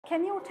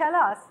can you tell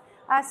us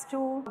as to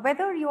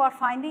whether you are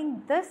finding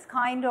this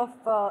kind of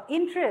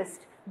interest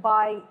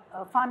by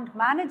fund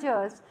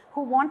managers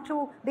who want to,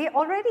 they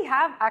already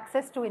have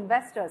access to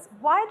investors.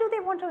 Why do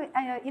they want to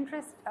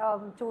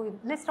to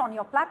list on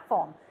your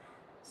platform?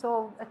 So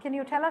can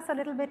you tell us a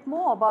little bit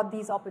more about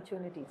these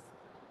opportunities?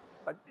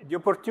 But the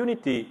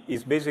opportunity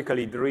is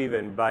basically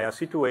driven by a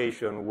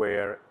situation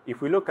where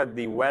if we look at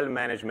the wealth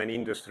management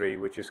industry,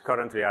 which is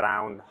currently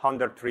around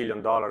 $100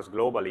 trillion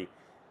globally,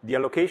 the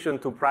allocation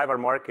to private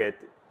market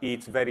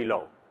is very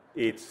low.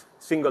 It's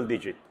single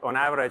digit, on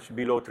average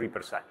below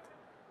 3%.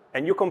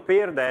 And you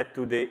compare that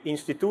to the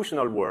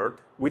institutional world,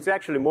 which is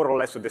actually more or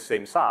less of the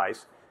same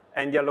size,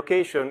 and the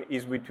allocation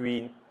is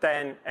between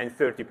 10 and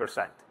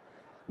 30%.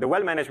 The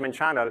wealth management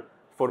channel,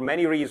 for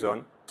many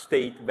reasons,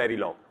 stayed very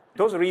low.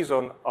 Those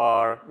reasons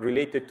are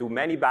related to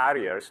many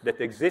barriers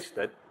that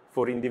existed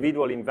for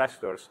individual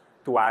investors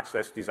to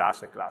access this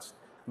asset class.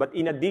 But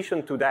in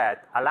addition to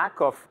that, a lack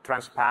of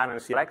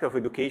transparency, a lack of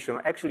education,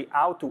 actually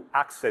how to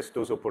access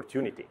those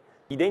opportunities.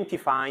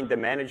 Identifying the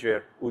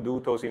manager who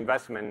do those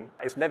investments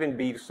has never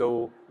been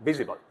so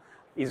visible.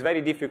 It's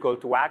very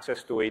difficult to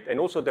access to it, and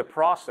also the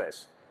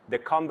process, the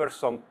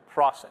cumbersome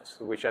process,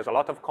 which has a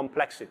lot of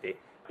complexity,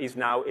 is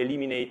now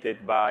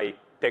eliminated by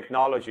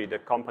technology, the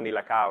company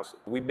like ours.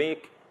 We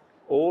make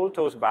all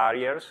those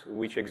barriers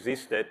which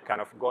existed kind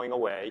of going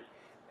away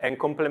and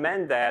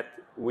complement that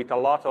with a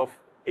lot of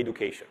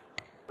education.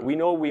 We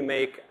know we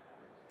make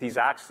this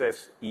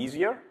access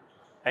easier,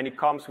 and it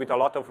comes with a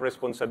lot of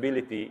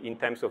responsibility in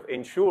terms of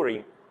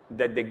ensuring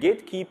that the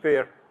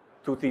gatekeeper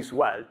to this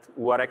wealth,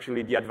 who are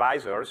actually the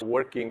advisors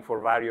working for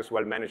various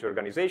wealth management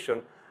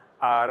organizations,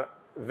 are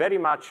very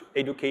much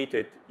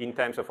educated in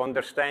terms of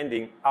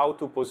understanding how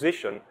to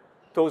position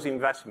those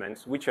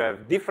investments which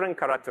have different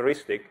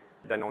characteristics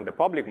than on the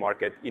public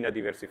market in a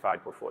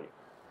diversified portfolio.